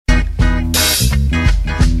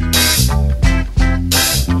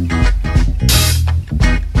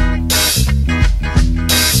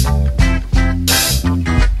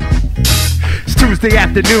Tuesday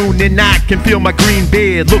afternoon and I can feel my green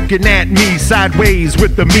beard looking at me sideways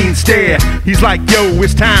with a mean stare. He's like, yo,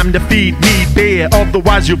 it's time to feed me beer,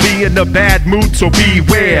 otherwise you'll be in a bad mood, so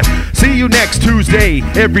beware. See you next Tuesday,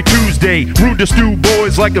 every Tuesday. Rude to stew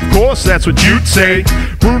boys like, of course, that's what you'd say.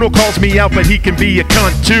 Bruno calls me out, but he can be a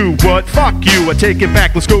cunt too. But fuck you, I take it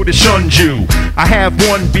back, let's go to Shunju. I have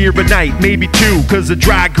one beer a night, maybe two, cause a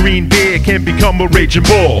dry green beer can become a raging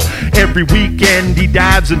bull. Every weekend he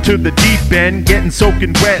dives into the deep end, getting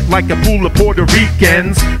soaking wet like a pool of Puerto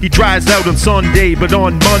Ricans. He dries out on Sunday, but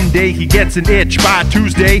on Monday he gets an itch. By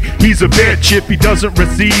Tuesday, he's a bitch if he doesn't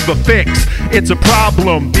receive a fix. It's a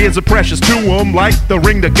problem, beers are precious to him like the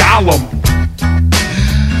ring to Gollum.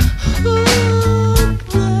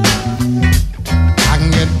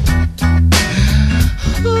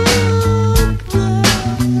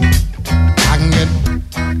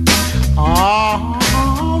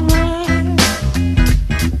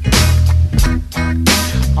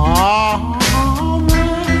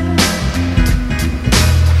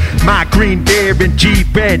 My green beer and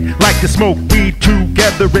G-Red like to smoke weed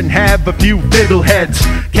together and have a few fiddleheads.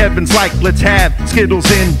 Kevin's like, let's have Skittles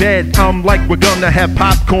in bed. I'm like, we're gonna have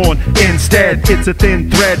popcorn instead. It's a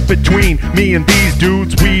thin thread between me and these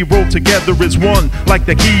dudes. We roll together as one like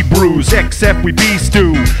the Hebrews, except we beef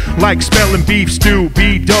stew, like spelling beef stew,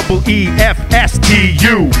 B-E-E-F-S-T-U.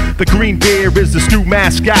 The green beer is the stew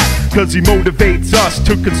mascot, cause he motivates us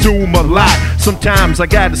to consume a lot. Sometimes I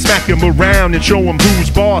gotta smack him around and show him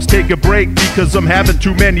who's boss. Take a break because I'm having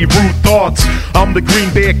too many rude thoughts. I'm the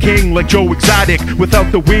green beer king like Joe Exotic,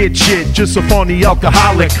 without the weird shit, just a funny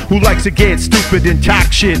alcoholic who likes to get stupid and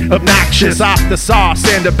talk shit, obnoxious, off the sauce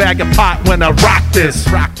and a bag of pot when I rock this.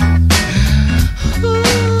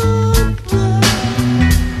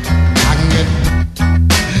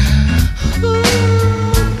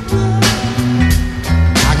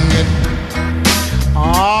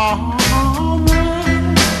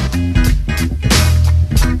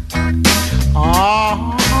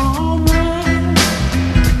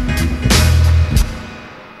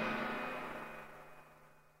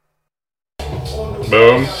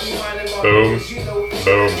 Boom, boom,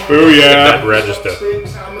 boom. Booyah! That register.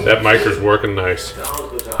 That micer's working nice.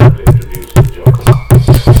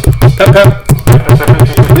 Pep, pep.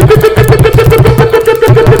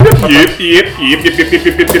 Yep.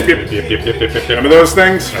 Remember those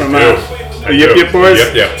things from the Yip Yip boys?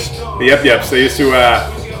 Yep Yips. The Yip Yips. They used to.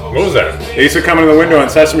 What was that? They used to come into the window on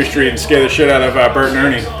Sesame Street and scare the shit out of Bert and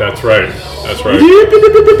Ernie. That's right. That's right. Yep.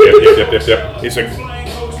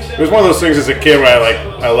 It was one of those things as a kid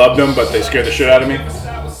where I loved them, but they scared the shit out of me.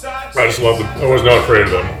 I just loved them. I was not afraid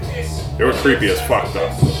of them. They were creepy as fuck,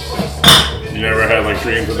 though. You never had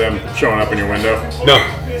dreams of them showing up in your window? No.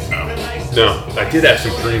 I did have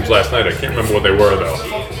some dreams last night. I can't remember what they were though.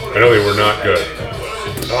 I know they were not good.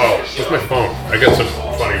 Oh, where's my phone? I got some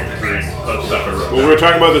funny dream stuff. Well, we were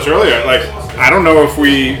talking about this earlier. I don't know if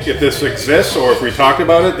this exists or if we talked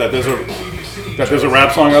about it. That there's a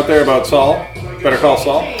rap song out there about Saul. Better Call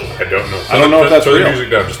Saul? I don't know. I don't know if that's real. Music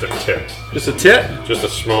down, just a tip. Just a tit? Just a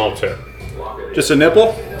small tip. Just a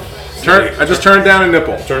nipple? I just turned down a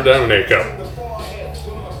nipple. Turn down an A cup.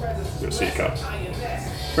 A C cup.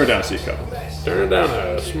 Turn down a C cup. Turn down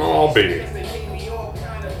a small B.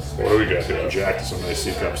 What do we got here? Jacked some nice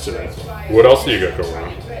C cups today. What else do you got going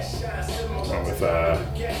on?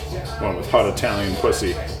 One with hot Italian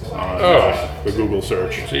pussy on the Google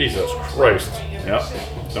search. Jesus Christ. Yep.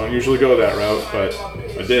 Don't usually go that route, but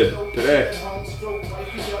I did today.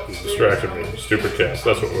 Distracted me. Stupid cast.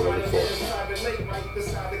 That's what we're looking for.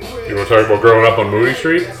 You want to talk about growing up on Moody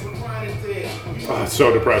Street? Oh, it's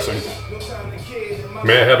so depressing.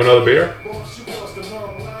 May I have another beer?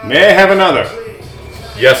 May I have another?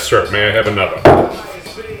 Yes, sir. May I have another?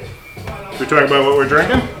 Should we talk about what we're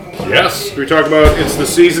drinking? Yes. Should we talk about it's the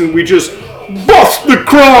season we just bust the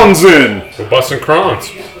crons in? We're busting crons.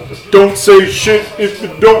 Don't say shit if you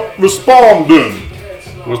don't respond then.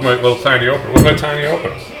 Where's my little tiny opener? Where's my tiny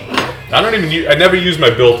opener? I never use my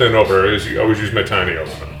built-in opener. I always use my tiny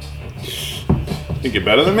opener. Think you're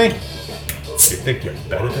better than me? You think you're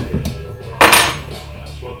better than me?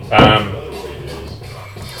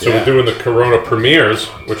 So we're doing the Corona premieres,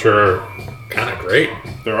 which are kind of great.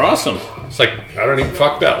 They're awesome. It's like, I don't even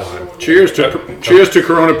fuck that lime. Cheers to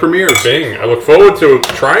Corona premieres. Bing. I look forward to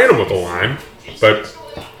trying them with the lime, but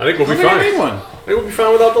I think we'll be fine. I think we'll be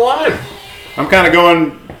fine without the lime. I'm kind of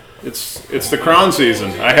going. It's the cron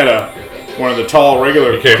season. I had one of the tall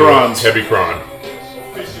regular crons. Heavy cron.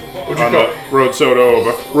 What'd you call it? Road soda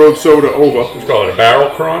over. Road soda over. What'd you call it? A barrel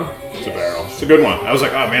cron? It's a barrel. It's a good one. I was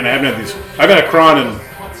like, oh man, I haven't had these. I've had a cron in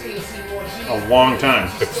a long time.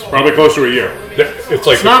 It's probably close to a year. It's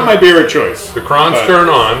like It's not my beer of choice. the Crons turn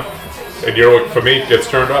on, and for me, it gets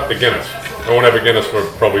turned off. The Guinness. I won't have a Guinness for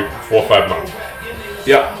probably 4 or 5 months.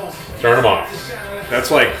 Yeah. Turn them off. That's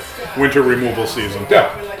like winter removal season. Yeah.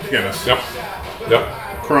 Guinness. Yep.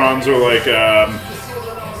 Crons are like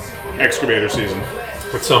excavator season.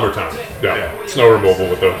 It's summertime. Yeah. Yeah. Snow removal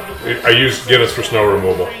with the. I use Guinness for snow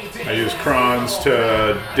removal. I use Crons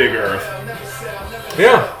to dig earth.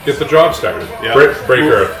 Yeah. Get the job started. Yeah. Break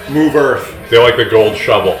earth. Move earth. They're like the gold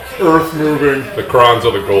shovel. Earth moving. The Crons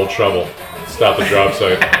are the gold shovel. Stop the job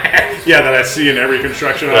site. Yeah, that I see in every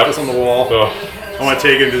construction office on the wall. So, I want to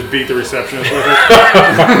take it and just beat the receptionist with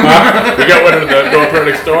it. we got one in the North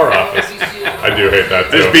Reading store office. I do hate that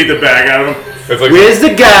I too. just beat the bag out of him. It's like Where's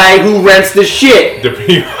the guy who rents the shit? the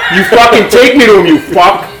people. You fucking take me to him, you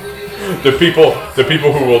fuck. The people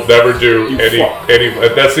who will never do fuck. any.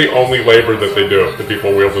 That's the only labor that they do. The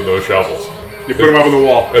people wielding those shovels, You put them up on the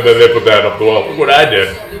wall. and then they put that up the wall. Look what I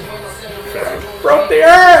did. Broke the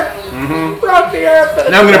earth. Broke the earth.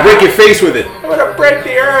 Now I'm going to break your face with it. I'm gonna break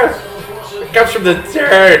the earth. It comes from the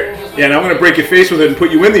dirt. Yeah, now I'm going to break your face with it and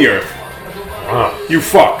put you in the earth. Wow. You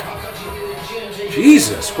fuck.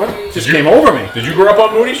 Jesus, what just you- came over me? Did you grow up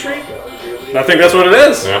on Moody Street? I think that's what it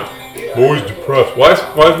is. Yeah. I'm always depressed. Why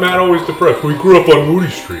is Matt always depressed? We grew up on Moody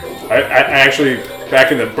Street. I actually,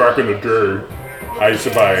 back in the dirt, I used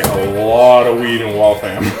to buy a lot of weed in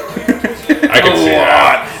Waltham. I can see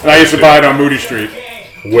that. And I used to buy it on Moody Street.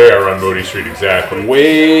 Where on Moody Street exactly?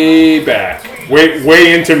 Way back.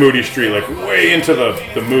 Way into Moody Street, like way into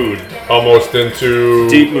the mood. Almost into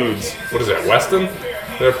Deep moods. What is that? Weston?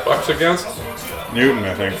 They're Bucks against Newton,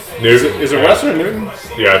 I think. Newton. Is it Yeah. Western or Newton?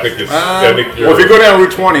 Yeah, I think it's. I think you're Well, if you go down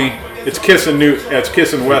Route 20, it's kissing Newton. It's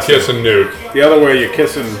kissing Western. kissing Newt. The other way, you're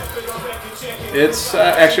kissing. It's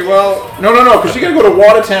actually, well, no, because you gotta go to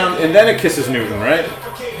Watertown and then it kisses Newton, right?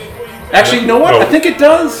 Actually, you know what? No. I think it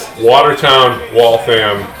does. Watertown,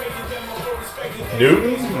 Waltham,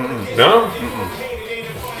 Newton? No?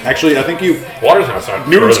 Actually, I think you. Watertown's not.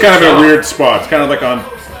 Newton's further kind of in a south. weird spot. It's kind of like on.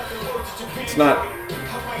 It's not.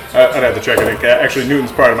 I'd have to check. I think actually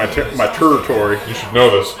Newton's part of my territory. You should know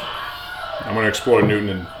this. I'm gonna explore Newton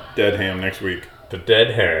and Dedham next week. The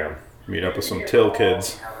Dead Ham. Meet up with some Till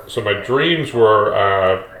kids. So my dreams were.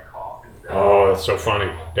 Oh, that's so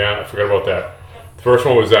funny. Yeah, I forgot about that. The first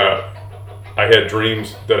one was I had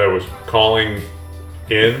dreams that I was calling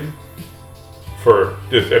in for,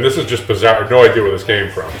 and this is just bizarre. No idea where this came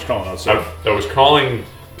from. Just calling out sick. I was calling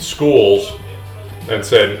schools and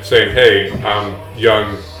saying, "Hey, I'm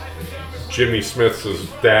young Jimmy Smith's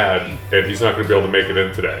dad, and he's not going to be able to make it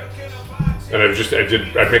in today." And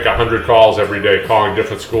I'd make 100 calls every day, calling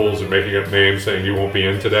different schools and making up names, saying he won't be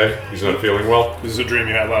in today. He's not feeling well. This is a dream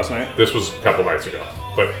you had last night. This was a couple nights ago,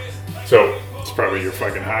 but so It's probably your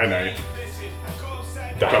fucking high night.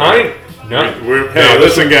 the high. No, Hey,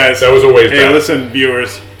 listen, guys. That was a ways Hey, back. listen,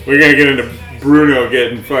 viewers. We're gonna get into Bruno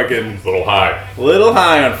getting fucking Little high, little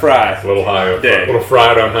high on Fry. little high, Day. little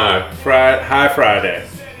fried on high, High Friday.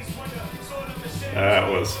 That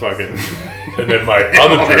was fucking and then my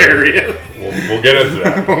other dream. hilarious. We'll get into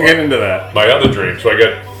that. We'll get into that. My other dream. So I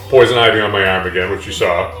got poison ivy on my arm again, which you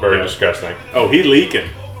saw. Very Yeah. disgusting. Oh, he leaking.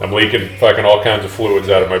 I'm leaking fucking all kinds of fluids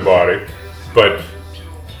out of my body. But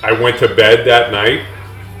I went to bed that night,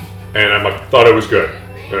 and I thought it was good.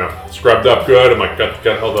 You know, scrubbed up good. I'm like,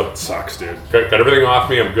 got all the Sucks, dude. got everything off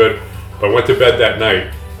me. I'm good. But I went to bed that night,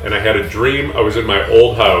 and I had a dream. I was in my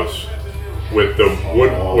old house with the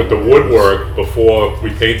woodwork before we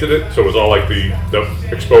painted it, so it was all like the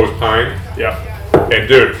exposed pine. Yeah. And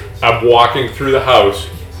dude, I'm walking through the house,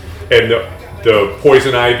 and the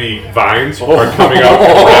poison ivy vines are coming out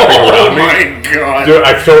and wrapping around me. Oh my god. Dude,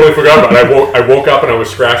 I totally forgot about it. I woke up and I was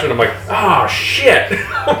scratching. I'm like, oh shit!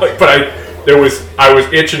 Like, but I was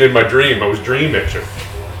itching in my dream. I was dream itching.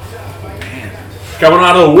 Coming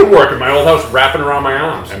out of the woodwork in my old house, wrapping around my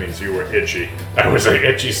arms. That means you were itchy. I was an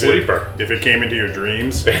itchy sleeper. If it came into your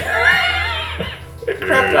dreams, It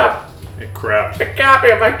crept up. it crapped. A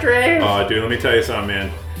copy of my dream. Oh, dude, let me tell you something,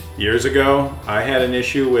 man. Years ago, I had an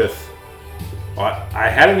issue with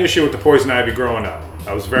the poison ivy growing up.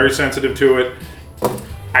 I was very sensitive to it.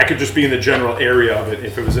 I could just be in the general area of it.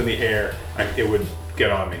 If it was in the air, it would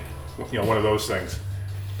get on me. You know, one of those things.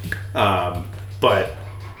 But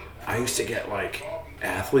I used to get like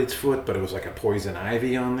athlete's foot, but it was like a poison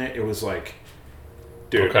ivy on there. It was like,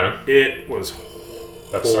 dude, Okay. it was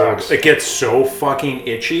That horrible. sucks. It gets so fucking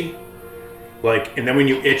itchy. Like, and then when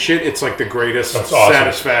you itch it, it's like the greatest That's awesome.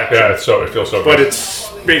 satisfaction. Yeah, it feels so But good.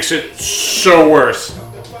 it makes it so worse.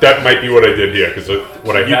 That might be what I did, yeah, because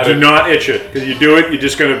what I You had do it, not itch it, because you do it, you're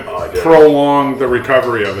just going I to did. prolong the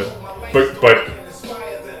recovery of it. but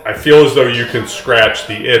I feel as though you can scratch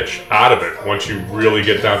the itch out of it once you really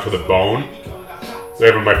get down to the bone.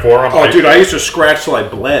 Even my forearm. Oh, dude, I used to scratch till I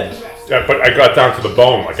bled. Yeah, but I got down to the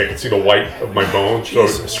bone, like I could see the white of my bone, so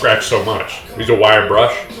it scratched so much. Use a wire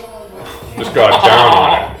brush, just got down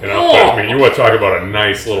on it. You know, but, I mean, you want to talk about a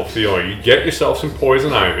nice little feeling. You get yourself some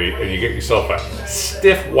poison ivy, and you get yourself a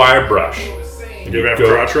stiff wire brush. And You ever have go,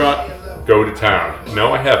 crotch rot? go to town.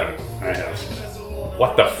 No, I haven't. I have.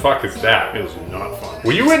 What the fuck is that? It was not fun.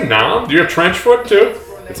 Were you in Nam? Do you have trench foot too?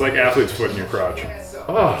 It's like athlete's foot in your crotch.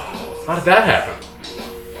 Oh, how did that happen?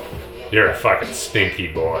 You're a fucking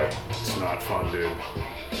stinky boy. It's not fun, dude.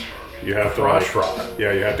 You have to Crotch rot.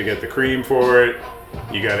 Yeah, you have to get the cream for it.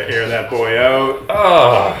 You got to air that boy out.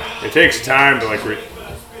 Oh, It takes time to like.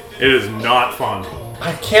 It is not fun.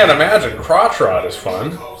 I can't imagine crotch rot is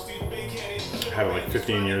fun. I had it like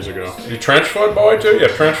 15 years ago. You trench foot boy too? You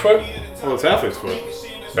have trench foot? Well, it's athlete's foot.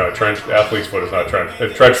 No, athlete's foot is not trench.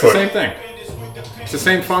 Trench It's the foot. same thing. It's the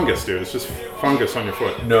same fungus, dude. It's just fungus on your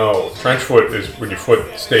foot. No, trench foot is when your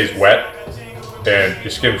foot stays wet and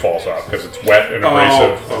your skin falls off because it's wet and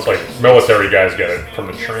abrasive. It's like military guys get it from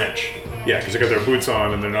the trench. Yeah, because they got their boots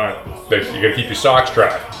on and You gotta keep your socks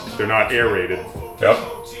dry. they're not aerated. Yep.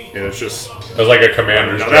 And it's just It's like a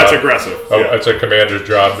commander's no, job. that's aggressive. Oh, Yeah. it's a commander's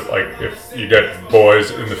job. Like if you get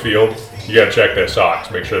boys in the field, you gotta check their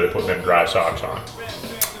socks. Make sure they're putting them dry socks on.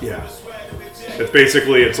 Yeah.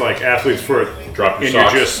 It's like athlete's foot. Drop your and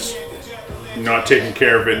socks. you're just not taking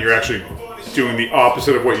care of it, and you're actually doing the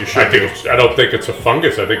opposite of what you should do. I don't think it's a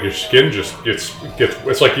fungus. I think your skin just gets.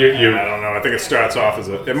 It's like you. I don't know. I think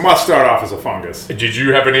it must start off as a fungus. Did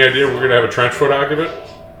you have any idea we're gonna have a trench foot argument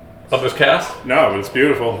on this cast? No, but it's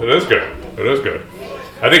beautiful. It is good. It is good.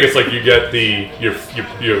 I think it's like you get your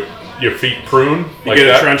feet prune. You like get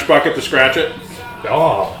that. a trench bucket to scratch it.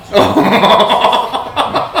 Oh.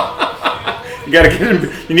 You gotta get him.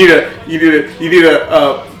 You need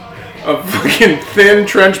a fucking thin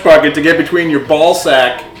trench bucket to get between your ball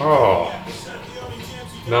sack. Oh.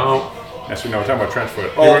 No. Yes, we know. We're talking about trench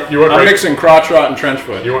foot. you went I'm right- mixing crotch rot and trench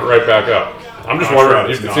foot. You went right back up. I'm just Crotch wondering. rot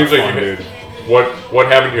It is not seems like fun, you. dude. What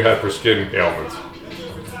haven't you had for skin ailments?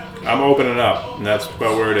 I'm opening up, and that's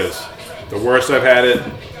about where it is. The worst I've had it.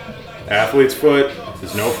 Athlete's foot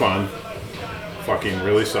is no fun. Fucking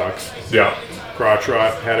really sucks. Yeah. Crotch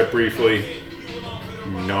rot, had it briefly.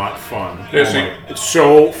 Not fun. Yeah, Oh see- my- it's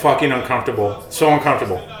so fucking uncomfortable. So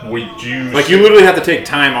uncomfortable. Would you Like you literally have to take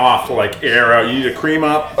time off to like air out. You need to cream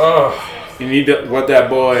up. Oh. You need to let that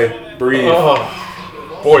boy breathe. Oh.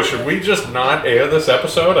 Boy, should we just not air this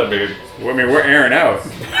episode? I mean, We're airing out.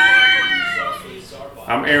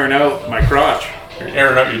 I'm airing out my crotch. you're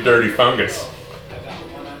airing out your dirty fungus.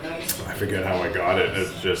 I forget how I got it.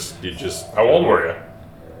 It's just How old were you?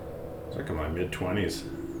 It's like in my mid-20s.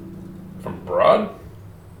 From abroad?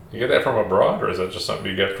 You get that from abroad, or is that just something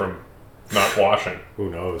you get from not washing? Who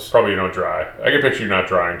knows? Probably you don't dry. I can picture you not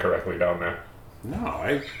drying correctly down there. No,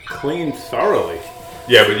 I cleaned thoroughly.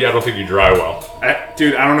 Yeah, but I don't think you dry well.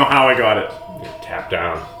 Dude, I don't know how I got it. Tap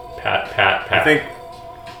down. Pat. I think,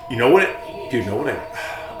 you know what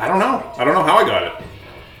I don't know. I don't know how I got it.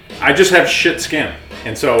 I just have shit skin.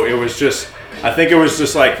 And so it was just, I think it was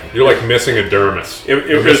just like, You're like missing a dermis. it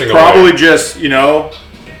You're was missing a probably layer. just,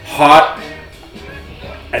 hot.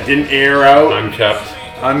 I didn't air out, unkept.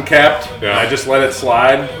 Yeah. I just let it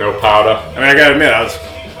slide. No powder. I mean, I gotta admit,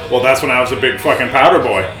 that's when I was a big fucking powder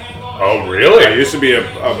boy. Oh, really? I used to be a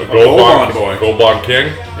Gold Gold Bond Bond boy. Gold Bond King?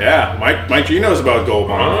 Yeah, Mike G knows about Gold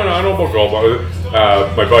Bond. I know about Gold Bond.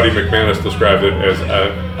 My buddy McManus described it as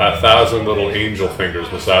 1,000 little angel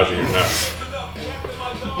fingers massaging your neck.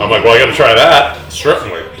 I'm like, well, I gotta try that.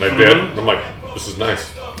 Certainly. And I did. I'm like, this is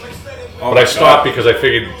nice. Oh But I stopped because I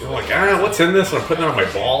figured, what's in this? And I'm putting it on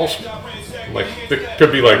my balls. I'm like, it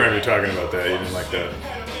could be I like, remember you talking about that. You didn't like that.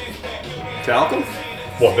 Talcum?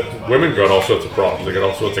 well, women got all sorts of problems. They got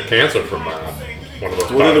all sorts of cancer from one of those.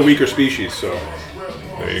 Well, they're the powders. weaker species, so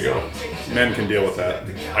There you go. men can deal with that.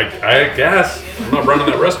 I guess I'm not running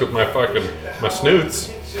that risk with my snoots.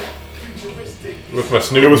 With my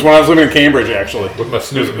snoot. It was when I was living in Cambridge, actually. with my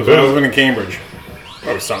snoot. It was when I was living in Cambridge.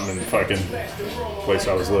 That was something in the fucking place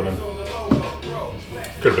I was living.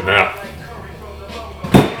 Could have been that.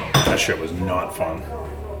 That shit was not fun.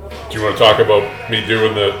 Do you want to talk about me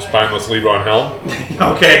doing the spineless Levon Helm?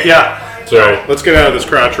 Okay, yeah. So Let's get out of this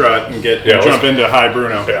crotch rot and Yeah, jump into High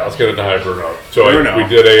Bruno. yeah, let's get into High Bruno. So Bruno. we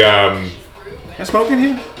did a Can I smoke in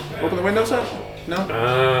here? Open the windows up? No?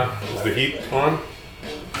 is the heat on?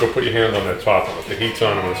 Go put your hand on that top one. If the heat's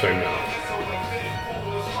on, I'm gonna say no.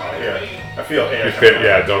 here. I feel air.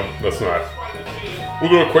 Yeah, let's not. We'll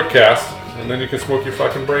do a quick cast, and then you can smoke your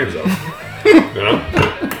fucking brains out. You know?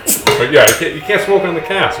 But yeah, you can't smoke on the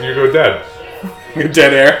cast, and you go dead.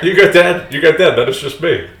 Dead air. You got dead. That is just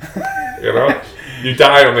me. You know? You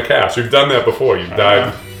die on the cast. You've done that before. You've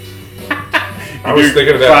died. I was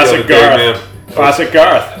thinking of that the other day, man. Classic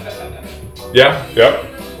Garth. Yeah, yep.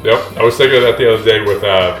 I was thinking of that the other day with,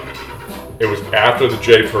 it was after the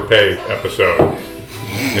Jay for Pay episode.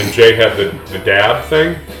 And Jay had the dab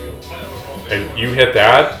thing. And you hit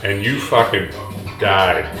that, and you fucking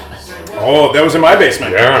died. Oh, that was in my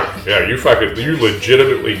basement. Yeah, you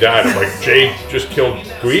legitimately died. I'm like, Jay just killed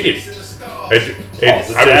Greedy. I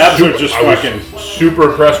was super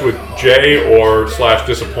impressed with Jay or /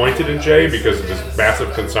 disappointed in Jay because of his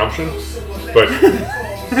massive consumption. But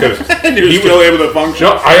because he was still able to function.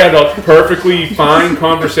 No, I had a perfectly fine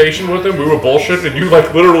conversation with him. We were bullshitting, and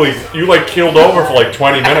you keeled over for like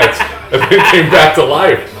 20 minutes and then came back to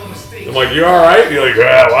life. I'm like, you alright? You're like,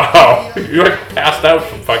 yeah, wow. You like passed out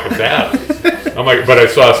from fucking dab. I'm like, but I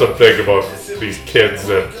saw something about these kids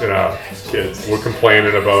that, kids were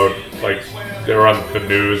complaining about, like, they were on the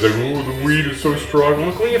news, like, ooh, the weed is so strong. I'm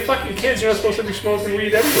like, well, you're fucking kids, you're not supposed to be smoking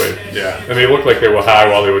weed anyway. Yeah. And they looked like they were high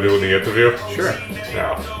while they were doing the interview. Sure.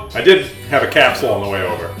 Yeah. I did have a capsule on the way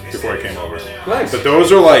over, before I came over. Nice. But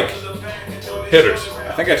those are like... hitters.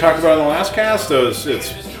 I think I talked about in the last cast, it's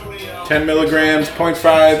 10 milligrams,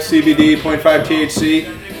 0.5 CBD, 0.5 THC.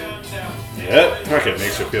 Yeah, fucking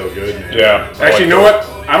makes you feel good, man. Yeah. Actually, you know what?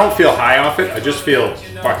 I don't feel high off it. I just feel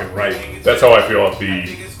fucking right. That's how I feel at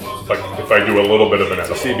if I do a little bit of an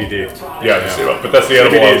edible. CBD. Yeah, but that's the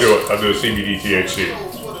edible I'll do a CBD THC.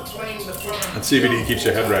 And CBD keeps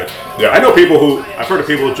your head right. Yeah. I've heard of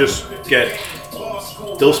people who just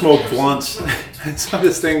they'll smoke blunts. I saw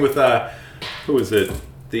this thing with, who is it?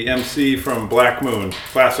 The MC from Black Moon,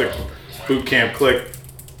 classic boot camp click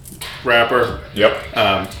rapper.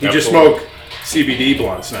 Yep. He just smoked CBD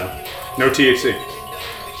blunts now. No THC.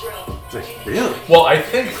 It's like, really? Well, I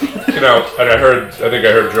think, and I think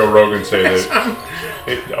I heard Joe Rogan say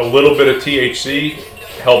that a little bit of THC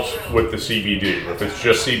helps with the CBD. If it's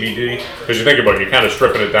just CBD, because you think about it, you're kind of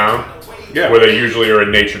stripping it down. Yeah. Where they usually are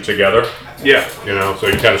in nature together. Yeah. So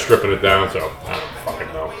you're kind of stripping it down, so I don't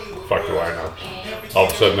fucking know. Fuck do I know. All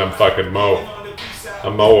of a sudden I'm fucking Mo.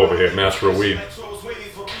 I'm Mo over here, master of weed.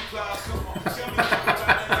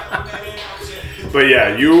 But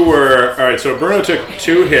yeah, you were... Alright, so Bruno took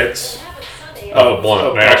 2 hits. Of a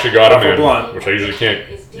blunt. I actually got him in, blunt. which I usually can't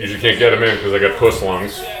get him in because I got puss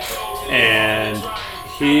lungs. And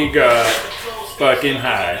he got fucking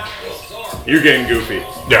high. You're getting goofy.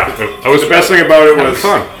 Yeah. The best thing about it was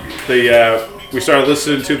fun. We started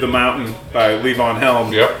listening to The Mountain by Levon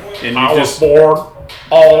Helm. Yep. And I was born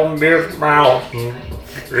on this mountain.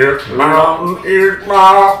 This mountain is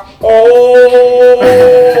my home.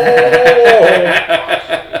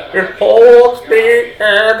 It holds me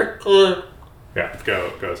at the cliff. Yeah,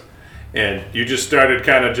 it goes. And you just started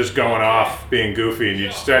kind of just going off, being goofy, and you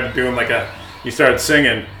just started doing you started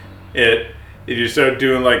singing it, and you started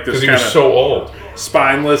doing like this kind of so old.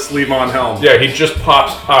 Spineless Levon Helm. Yeah, he just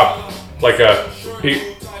pops up like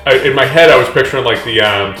in my head I was picturing like the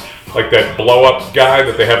like that blow up guy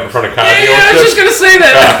that they have in front of car dealerships. Yeah, I was just gonna say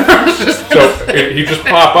that. So he'd just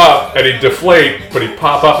pop up and he'd deflate, but he'd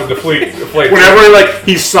pop up and deflate. Whenever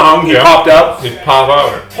he sung, he popped up. He'd pop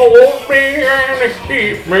out and hold me and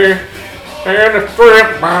keep me and the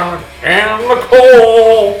strip mine and the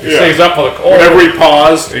coal. He stays up for the coal. Whenever he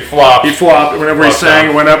paused, he flopped. Whenever he sang,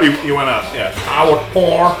 it went up. He went up. Yeah. I was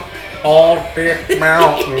born on this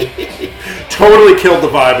mountain. Totally killed the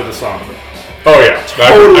vibe of the song. Oh yeah,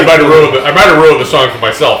 I might have ruined the song for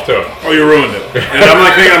myself too. Oh, you ruined it. And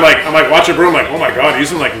I'm like watching Bruno. I'm like, oh my god,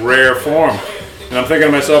 he's in like rare form. And I'm thinking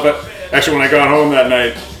to myself, actually, when I got home that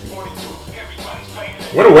night,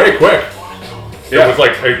 went away quick. Yeah. It was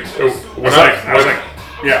like,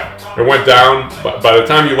 yeah. It went down. By the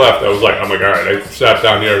time you left, I'm like, all right. I sat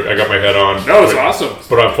down here. I got my head on. No, it's awesome.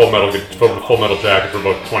 Put on full metal jacket for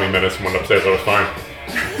about 20 minutes and went upstairs. I was fine.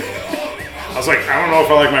 I was like, I don't know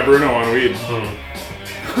if I like my Bruno on weed.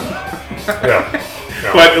 Yeah.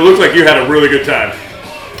 But it looked like you had a really good time.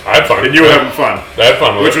 I had fun. And you were having fun. I had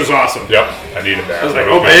fun with Which it. was awesome. Yep. I needed that. I was like,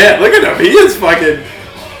 oh man, look at him. He is fucking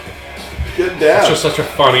good dad. It's just such a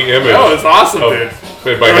funny image. No, it's awesome, dude.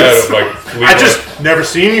 In my head of like... I just never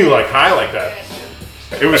seen you like high like that.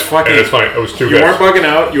 It was fucking... It's funny. It was 2 hits. You weren't bugging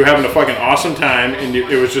out. You were having a fucking awesome time. And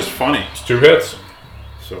it was just funny. It's 2 hits.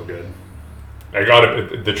 So good. I got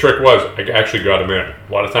it. The trick was I actually got him in. A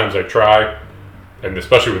lot of times I try, and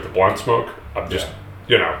especially with the blunt smoke, I'm just,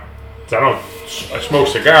 I smoke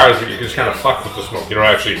cigars, but you can just kind of fuck with the smoke. You don't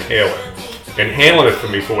actually inhale it. Inhaling it for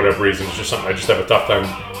me, for whatever reason, is just something I just have a tough time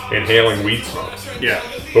inhaling weed smoke. Yeah.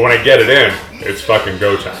 But when I get it in, it's fucking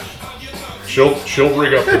go time. She'll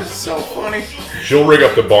rig up the So funny. she'll rig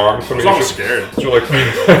up the bong for me. I was almost scared. She'll like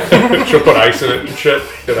she'll put ice in it and shit.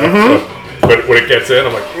 You know? So, but when it gets in,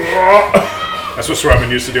 I'm like, That's what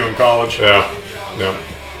Sweatman used to do in college. yeah.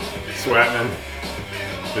 Sweatman.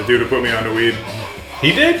 The dude who put me on the weed.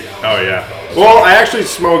 He did? Oh, yeah. Well, I actually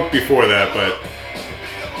smoked before that, but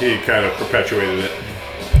he kind of perpetuated it.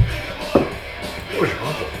 What was your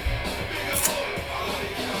uncle?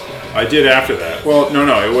 I did after that. Well, no.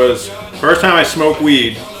 It was first time I smoked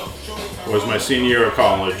weed was my senior year of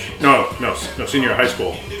college. No, senior year of high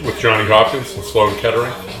school. With Johnny Hopkins and Sloan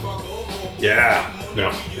Kettering? Yeah. No.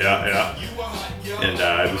 Yeah. And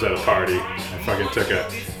I was at a party. I fucking took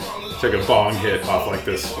a bong hit off like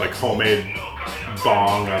this homemade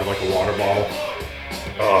bong out of like a water bottle.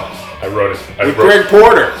 Oh, I wrote it. With Greg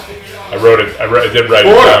Porter. I wrote it. I did write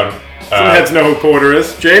Porter. it down. Some heads know who Porter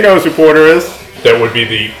is. Jay knows who Porter is. That would be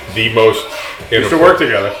the most We used to work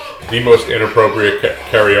together. the most inappropriate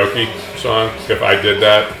karaoke song if I did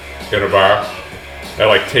that in a bar. I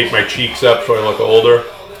like tape my cheeks up so I look older.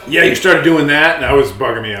 Yeah, you started doing that, and that was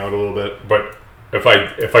bugging me out a little bit. But if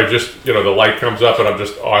I just the light comes up and I'm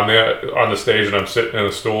just on the stage and I'm sitting in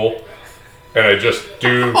a stool and I just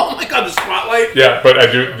do Oh my god, the spotlight! yeah, but I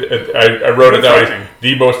wrote it down. Reflecting.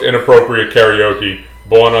 The most inappropriate karaoke,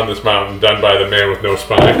 Born on This Mountain, done by the man with no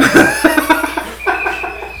spine.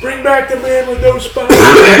 Bring back the man with no spine.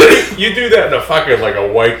 You do that in a fucking like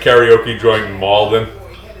a white karaoke joint in Malden.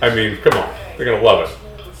 I mean, come on, they're gonna love it.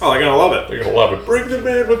 Oh, they're gonna love it. They're gonna love it. Bring the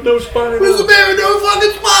man with no spine. Where's the man with no fucking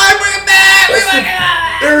spine? Bring it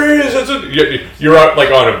back! There he is. You're out like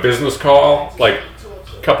on a business call, like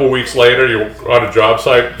a couple weeks later, you're on a job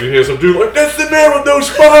site. You hear some dude like, "That's the man with no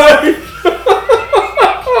spine."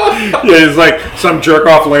 Yeah, he's like some jerk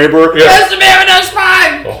off laborer. Yeah. That's the man with no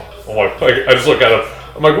spine! I just look at him.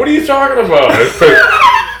 I'm like, "What are you talking about?" I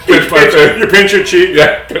pinch my You pinch your cheek?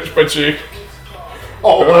 yeah, pinch my cheek.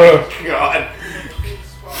 Oh my god.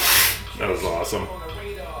 That was awesome.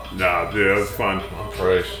 Nah, dude, that was fun.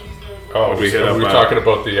 Christ. Oh, we hit up, were talking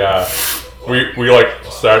about the we like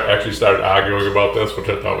started arguing about this, which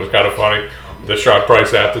I thought was kind of funny. The Sean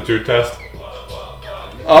Price aptitude test.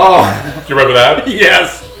 Oh, Do you remember that?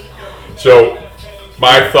 yes. So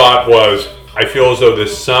my thought was, I feel as though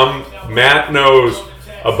there's some Matt knows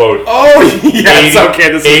about Oh, yes.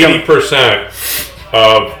 Okay, this is 80%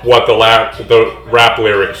 of what the rap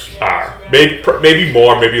lyrics are. Maybe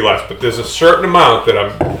more, maybe less, but there's a certain amount that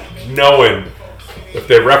I'm knowing if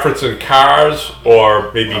they're referencing cars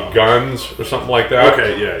or maybe guns or something like that.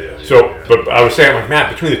 Okay, yeah. So, but I was saying, like,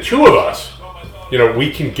 Matt, between the two of us,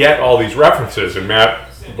 we can get all these references, and Matt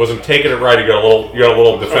wasn't taking it right. He got a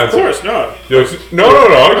little defensive. Of course, no. He goes, no. No,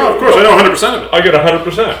 of course, I know 100% of it. I get 100%.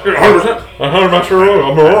 100%.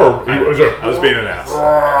 100%. I was being an ass. Of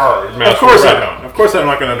Of course I don't. Of course I'm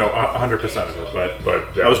not going to know 100% of it,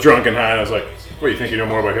 but yeah. I was drunk and high and I was like, what, you think you know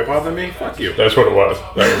more about hip-hop than me? Fuck you. That's what it was.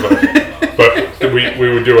 But we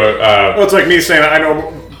would do a... Well, it's like me saying I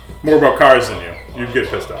know more about cars than you. You'd get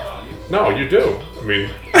pissed off. no, you do. I mean...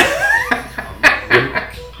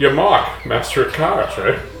 you mock Master of Cars,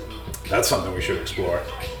 right? That's something we should explore.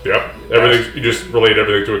 Yep. Everything. You just relate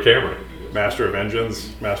everything to a Camry. Master of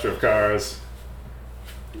engines, master of cars.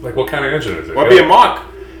 Like, what kind of engine is it? What be a mock?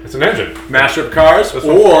 It's an engine. Master of cars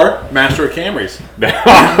or master of Camrys.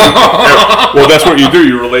 Well, that's what you do.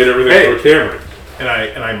 You relate everything to a Camry. And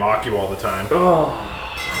I mock you all the time.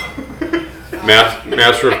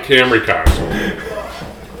 Master of Camry cars.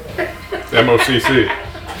 MOCC.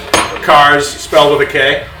 Cars spelled with a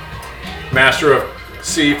K. Master of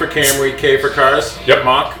C for Camry, K for cars. Yep.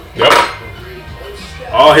 Mock. Yep.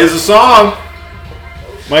 Oh, here's a song.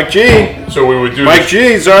 Mike G. So we would do Mike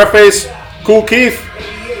this- G. Czarface. Cool Keith.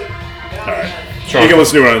 Alright. Sean, You can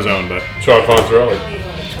listen to it on his own, but Sean Fonzarelli.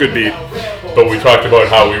 it's a good beat. But we talked about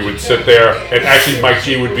how we would sit there, and actually Mike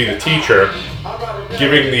G would be the teacher,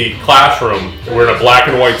 giving the classroom. We're in a black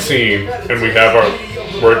and white scene, and we're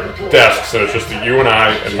at desks, and it's just you and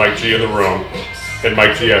I and Mike G in the room, and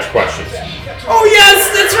Mike G asks questions. Oh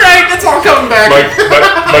yes, that's right. That's all coming back.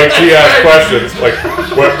 Mike G asks questions. Like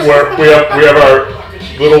we have our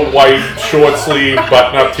little white short sleeve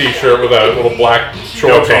button up T-shirt with a little black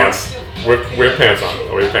shorts No pants. on. We have pants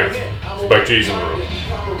on. We have pants. Mike G's in the room.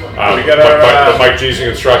 We got our, Mike G's the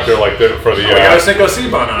instructor, like for the. we got a Cinco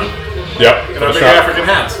C-bun on. Yep. And our big African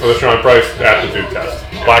hats. For the Sean Price aptitude test.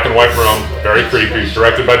 Black and white room, very creepy.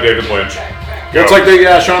 Directed by David Lynch. It's like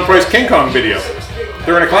the Sean Price King Kong video.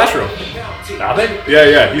 They're in a classroom. Are they?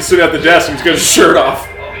 Yeah. He's sitting at the desk and he's got his shirt off.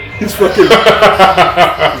 He's fucking.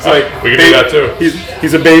 He's like. We can do that too.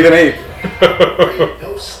 He's a bathing ape.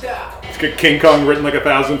 He's got King Kong written like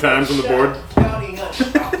 1,000 times on the board.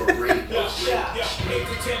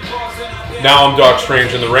 Now I'm Doc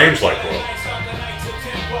Strange in the range like world.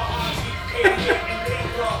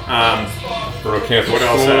 We're cancel What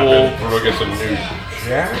else school. happened? We're gonna get some new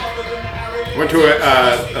Jack. Went to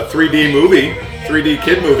a 3D movie, 3D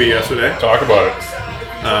kid movie yesterday. Talk about it.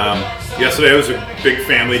 Yesterday was a big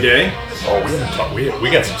family day. Oh, we haven't talked.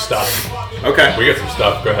 We got some stuff. Okay. We got some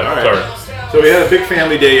stuff. Go ahead. All right. Sorry. So we had a big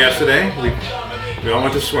family day yesterday. We all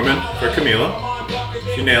went to swimming for Camila.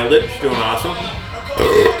 She nailed it. She's doing awesome.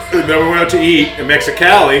 And then we went out to eat in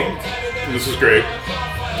Mexicali. And this is great.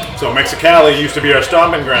 So Mexicali used to be our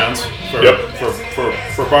stomping grounds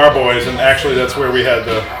for bar boys, and actually that's where we had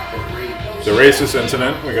the racist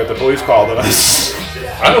incident. We got the police called at us.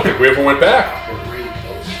 I don't think we ever went back.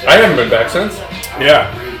 I haven't been back since.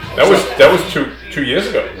 Yeah. That was 2 years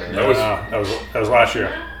ago. That was last year.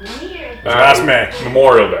 Last May.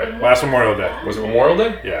 Memorial Day. Last Memorial Day. Was it Memorial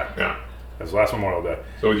Day? Yeah. Yeah. It was last Memorial Day.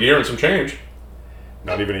 So a year and some change.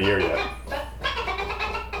 Not even a year yet.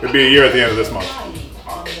 It'll be a year at the end of this month.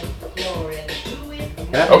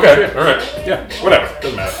 Yeah? Okay. All right. Yeah, whatever.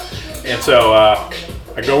 Doesn't matter. And so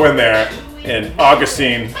I go in there, and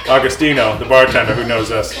Augustino, the bartender who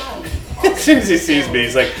knows us, as soon as he sees me,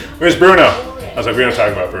 he's like, "Where's Bruno?" I was like, "We don't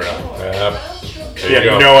talk about Bruno." He had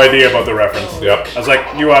no idea about the reference. Yep. I was like,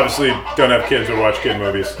 "You obviously don't have kids or watch kid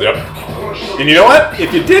movies." Yep. And you know what?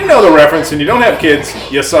 If you did know the reference and you don't have kids,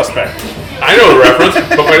 you're suspect. I know the reference,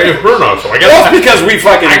 but my name's Bruno, so I got. That's because we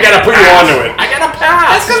fucking. I gotta put you pass. onto it. I gotta pass.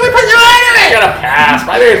 That's because we put you onto it. I gotta pass.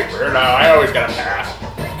 My name's Bruno. I always gotta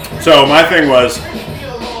pass. So my thing was,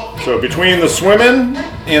 so between the swimming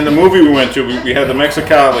and the movie we went to, we had the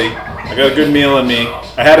Mexicali. I got a good meal in me.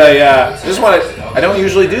 I had this is what I don't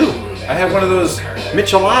usually do. I had one of those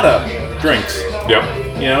michelada drinks.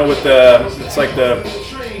 Yep. You know, with it's like the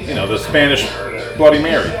Spanish Bloody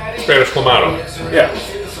Mary. Spanish Clamato. Yeah,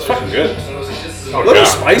 it's fucking good. Oh, A little yeah.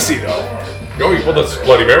 spicy though. Oh, well, that's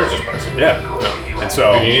Bloody Marys are spicy. Yeah. Yeah. And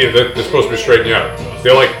so And you need it. They're supposed to be straightening you out.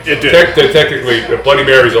 They're like It did. They're technically the Bloody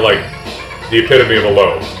Marys are like the epitome of a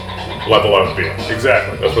low level of beer.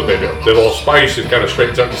 exactly. That's what they do. They're a little spice. It kind of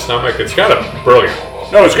straightens out your stomach. It's kind of brilliant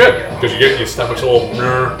No, it's good. because you get your stomach's a little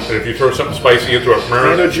and if you throw something spicy into it,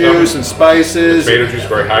 Tomato juice and spices. Tomato juice is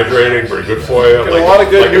very hydrating, very good for you. Got a lot of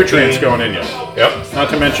good nutrients going in you. Yep. Not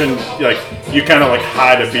to mention, like, you kind of like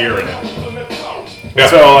hide a beer in it. Yeah.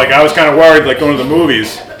 So, like, I was kind of worried, like, going to the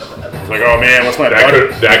movies. I was like, oh man, what's my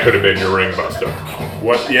butt? that could have been your ring buster.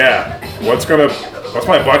 What's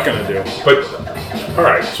my butt gonna do? But all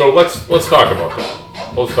right, so let's talk about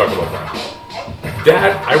that. Let's talk about that.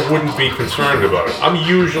 That I wouldn't be concerned about it. I'm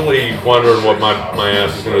usually wondering what my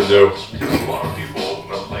ass is gonna do.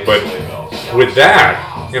 But with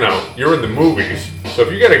that, you're in the movies, so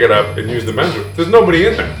if you gotta get up and use the men's room, there's nobody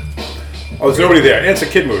in there. Oh, there's nobody there. It's a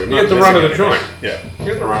kid movie. You get the run of the joint. Yeah. You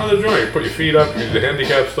get the run of the joint. You put your feet up, you use the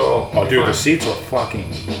handicap stall. Oh, dude, Fine. the seats were fucking.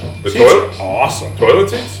 The seats toilet? were awesome. Toilet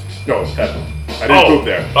seats? No, heaven. I didn't poop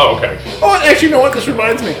there. Oh, okay. Oh, actually, you know what? This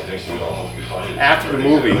reminds me. After the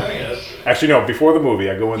movie, actually, no, before the movie,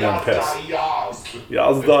 I go in there and piss.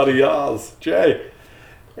 Yaz, daddy, yaz. Jay.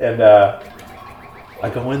 And I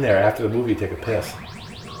go in there after the movie, take a piss.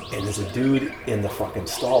 And there's a dude in the fucking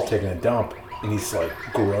stall taking a dump, and he's like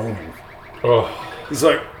groaning. Oh, He's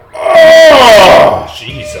like, oh!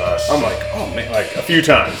 Jesus. I'm like, oh man, like a few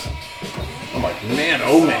times. I'm like, man,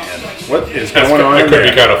 oh man, what is going on It in could there?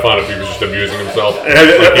 be kind of fun if he was just amusing himself.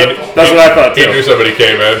 That's what I thought He too. knew somebody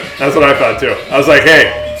came in. That's what I thought too. I was like, hey,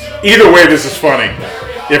 either way, this is funny.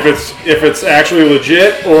 If it's actually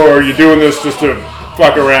legit, or you're doing this just to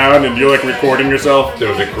fuck around and you're like recording yourself. There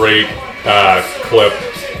was a great clip.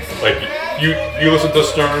 Like you listened to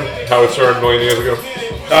Stern, Howard Stern, a million years ago.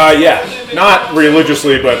 Yeah, not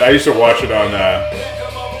religiously, but I used to watch it on.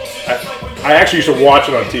 I actually used to watch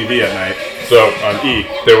it on TV at night. So On E.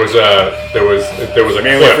 there was a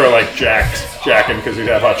Mainly clip. for like jacking because he'd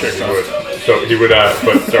have hot chicks on. So he would,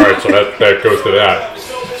 but all right. So that goes to that.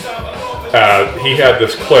 He had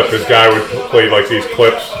this clip. This guy would play like these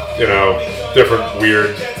clips, different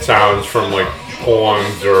weird sounds from like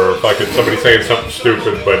porns or fucking somebody saying something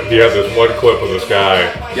stupid. But he had this one clip of this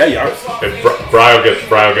guy. Yeah. And Brian gets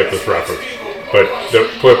this reference. But the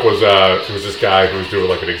clip was it was this guy who was doing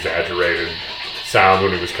like an exaggerated sound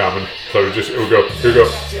when he was coming. So it would go.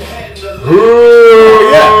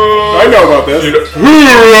 Yeah, I know about this.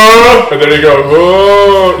 And then he'd go,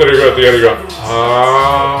 oh, then he'd go at the end, he'd go,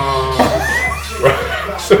 ah.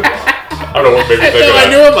 I don't know what made me think of I that.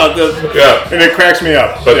 knew about this. Yeah. And it cracks me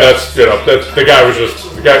up. But Yeah. that's, the guy was just,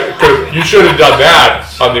 you should have done that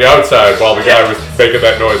on the outside while the guy was making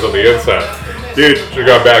that noise on the inside. Dude, Should have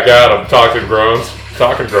gone back at him, talking drones.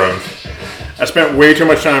 I spent way too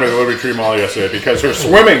much time at the Liberty Tree Mall yesterday because her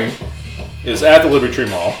swimming is at the Liberty Tree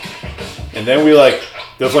Mall. And then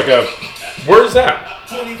there's like Where is that?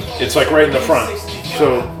 it's like right in the front.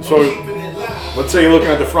 So let's say you're looking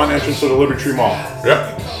at the front entrance of the Liberty Tree Mall.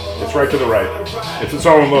 Yep. It's right to the right. It's its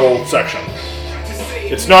own little section.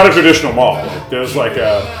 It's not a traditional mall. There's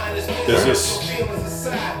this.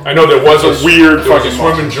 I know there was It's a weird there was a fucking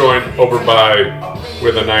mall. swimming joint over by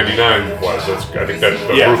where the 99 was. I think that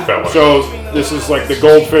the roof fell in. So this is like the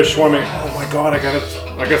goldfish swimming. Oh my god, I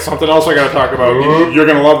got something else I gotta talk about. You're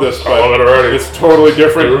gonna love this, but love it already. it's totally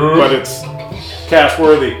different, but it's cash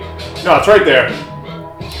worthy. No, it's right there.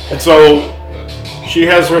 And so she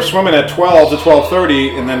has her swimming at 12 to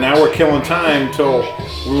 12:30, and then now we're killing time till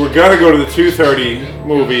we were gonna go to the 2:30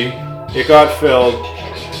 movie. It got filled.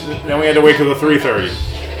 Then we had to wait till the 3:30.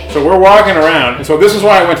 So we're walking around, and so this is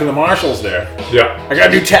why I went to the Marshalls there. Yeah. I got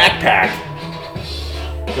a new tack pack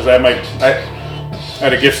because I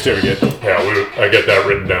had a gift certificate. Yeah, I get that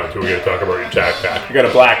written down too. We gotta talk about your tack pack. I got a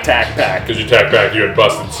black tack pack. Because your tack pack, you had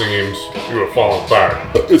busted seams, you were falling apart.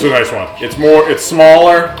 It's a nice one. It's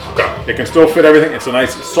smaller. Okay. It can still fit everything. It's a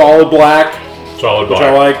nice solid black, Solid which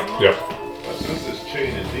black. I like. Yep.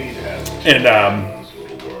 And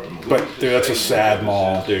but dude, that's a sad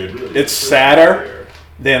mall, dude. It's sadder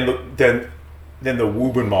than the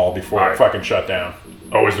Woburn Mall before it Right. fucking shut down.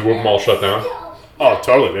 Oh, is the Woburn Mall shut down? Oh,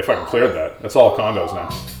 totally. They fucking cleared that. That's all condos now.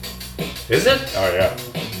 Is it? Oh yeah.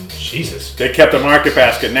 Jesus. They kept a market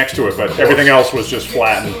basket next to it, but everything else was just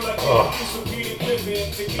flattened.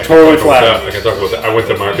 Totally flattened. I can talk about that. I went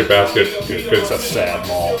to Market Basket. Dude, it's a sad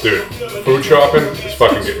mall. Dude, food shopping is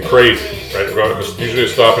fucking getting crazy, right? I'm usually a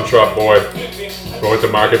Stop and Shop boy. I went to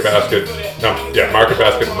Market Basket. Market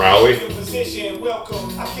Basket in Rowley.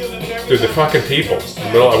 Dude, the fucking people.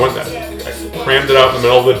 I went there. I crammed it out in the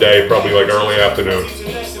middle of the day, probably like early afternoon.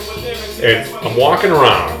 And I'm walking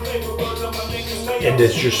around, and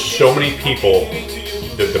there's just so many people.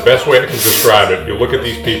 The best way I can describe it, you look at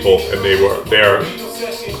these people, and they're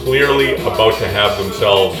clearly about to have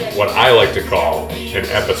themselves what I like to call an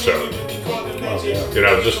episode. You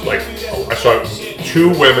know, just like I saw two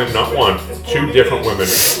women, not one, two different women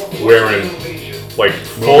wearing like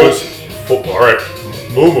full all right,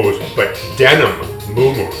 muumuus, but denim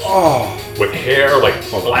muumuus with hair like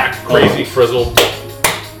black, crazy frizzled.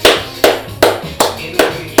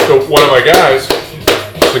 So one of my guys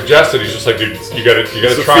suggested, he's just like, dude, you gotta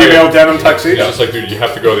try Female it. denim tuxedo. He's just like, dude, you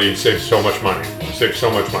have to go there. You save so much money. You save so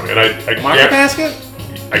much money, and Market basket?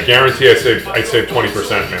 I guarantee I saved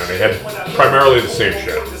 20%, man. They had primarily the same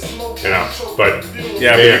shit, you know. But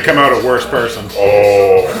Yeah, but you come out a worse person.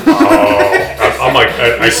 I'm like,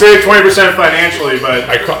 I save 20% financially, but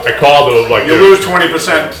I called it like you dude, lose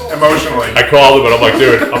 20% emotionally. I called him and I'm like,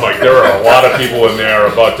 dude, there are a lot of people in there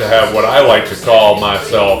about to have what I like to call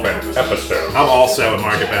myself an episode. I'm all set with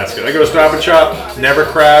Market Basket. I go to Stop and Shop, never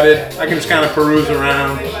crowded. I can just kind of peruse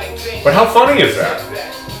around. But how funny is that?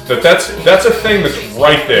 That's a thing that's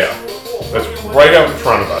right there. That's right out in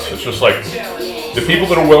front of us. It's just like the people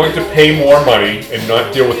that are willing to pay more money and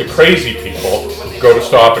not deal with the crazy people go to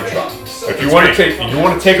Stop and Shop. If you want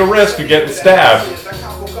to take a risk of getting stabbed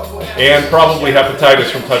and probably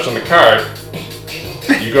hepatitis from touching the card,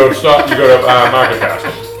 you go to Market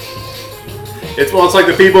Basket. It's like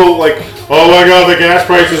the people like, oh my god, the gas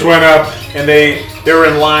prices went up, and they were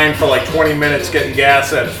in line for like 20 minutes getting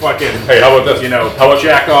gas at fucking. Hey, how about this? You know, how about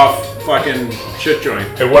jack off fucking shit joint.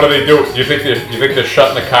 And what do they do? Do you think they're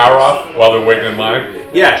shutting the car off while they're waiting in line?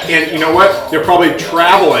 Yeah, and you know what? They're probably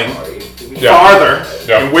traveling farther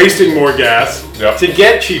and wasting more gas to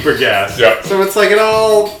get cheaper gas. Yeah. So it's like it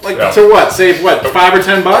all to what? Save what? $5 or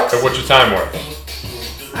 $10? And what's your time worth?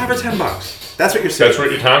 $5 or $10. That's what you're saying. That's what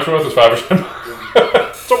your time's worth is $5 or $10.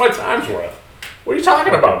 That's what my time's worth. What are you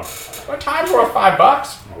talking about? My time's worth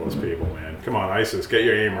 $5. Those people, man. Come on, ISIS, get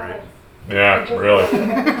your aim right. Yeah, really.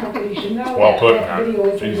 Well put,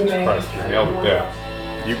 man. Jesus Christ, you nailed it there.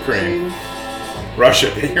 Ukraine.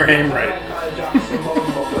 Russia, get your aim right.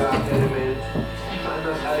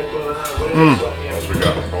 What else we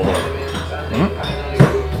got? Hold on.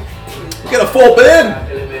 We got a full bin.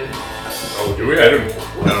 Oh, do we? I don't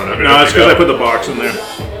know. No, it's because I put the box in there.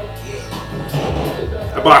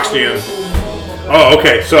 I boxed you in. Oh,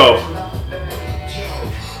 okay, so.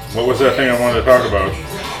 What was that thing I wanted to talk about?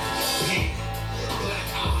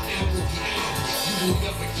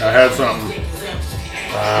 I had something.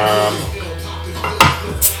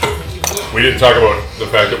 We didn't talk about the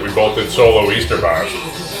fact that we both did solo Easter bars. I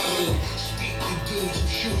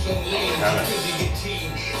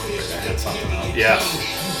had something else.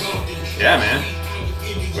 Yes. Yeah, man.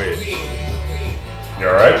 Wait. You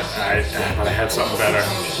alright? But I had something better.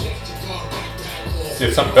 You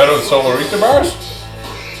had something better than solo Easter bars?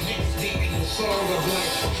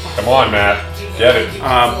 Come on, Matt. Get it.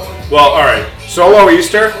 Well, all right. Solo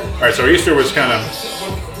Easter. All right. So Easter was kind of.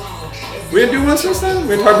 We didn't do one since then. We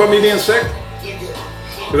didn't talk about me being sick.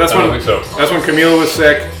 'Cause that's I when. don't think so. That's when Camila was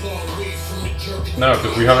sick. No,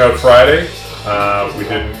 because we hung out Friday. We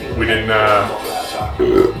didn't. We didn't Cast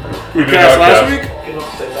last outcast. week.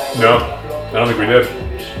 No, I don't think we did.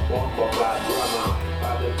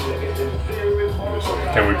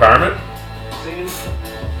 Can we parm it?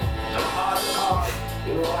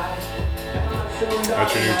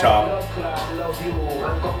 That's your new top.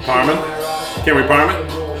 Parman. Can we parm it?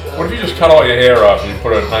 What if you just cut all your hair off and you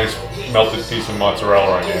put a nice melted piece of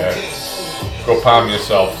mozzarella on your head? Go palm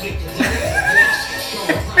yourself.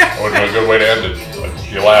 That would have been a good way to end it. But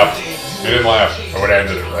you laughed. You didn't laugh. I would have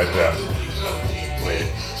ended it right there. Wait.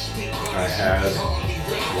 I had.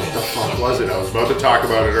 What the fuck was it? I was about to talk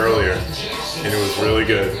about it earlier, and it was really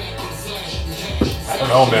good. I don't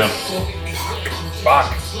know, man.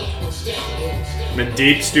 Fuck. I'm in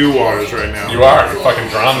deep stew waters right now. You are. You're fucking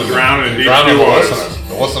drowning. Drowning in deep drowning stew the waters. listeners.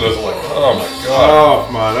 The listeners are like, oh my god.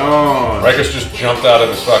 Oh, my own. Rikus just jumped out of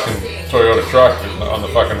his fucking Toyota truck on the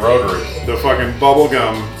fucking rotary. The fucking bubble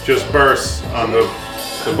gum just bursts on the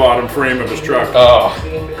bottom frame of his truck. Oh.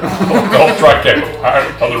 The whole truck came apart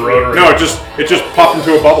on the rotary. No, it just popped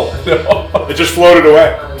into a bubble. It just floated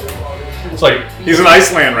away. It's like He's in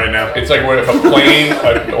Iceland right now. it's like what if a plane,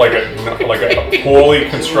 like a poorly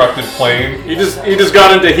constructed plane, He just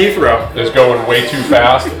got into Heathrow. is going way too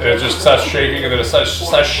fast, and it just starts shaking, and then it starts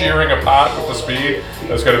shearing apart with the speed.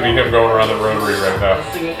 That's going to be him going around the rotary right now.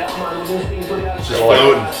 Just So like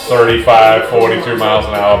floating. 35, 42 miles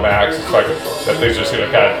an hour max. It's like that thing's just going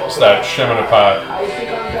to kind of start shimming apart.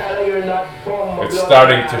 It's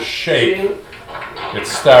starting to shake.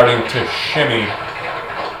 It's starting to shimmy.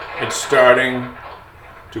 It's starting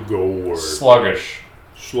to go word. Sluggish.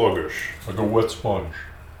 Sluggish. Like a wet sponge.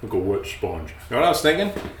 Like a wet sponge. You know what I was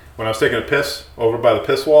thinking? When I was taking a piss over by the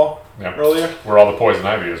piss wall Yeah. earlier? Where all the poison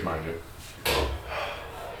ivy is, mind you.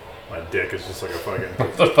 My dick is just like a fucking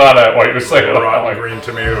The thought of what you were saying. rotten Like, green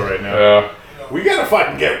tomato right now. yeah. We gotta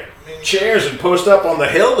fucking get chairs and post up on the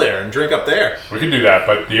hill there and drink up there. We can do that,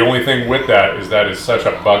 but the only thing with that is that it's such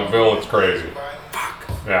a bugville, it's crazy. Fuck.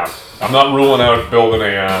 Yeah. I'm not ruling out building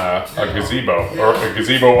a gazebo or a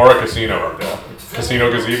casino up there. Casino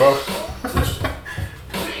gazebo?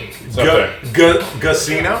 It's up there.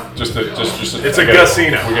 Casino? It's a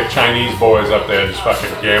casino. We get Chinese boys up there just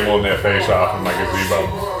fucking gambling their face off in my gazebo.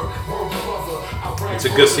 It's a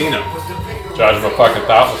casino. Charge them charge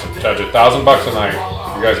 $1,000 a night.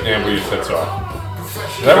 You guys gamble your tits off.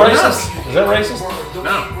 Is that racist? Is that racist?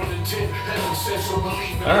 No.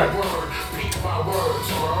 Alright.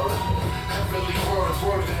 Heavenly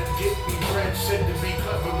words that get me bread, said to be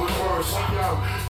clever with words.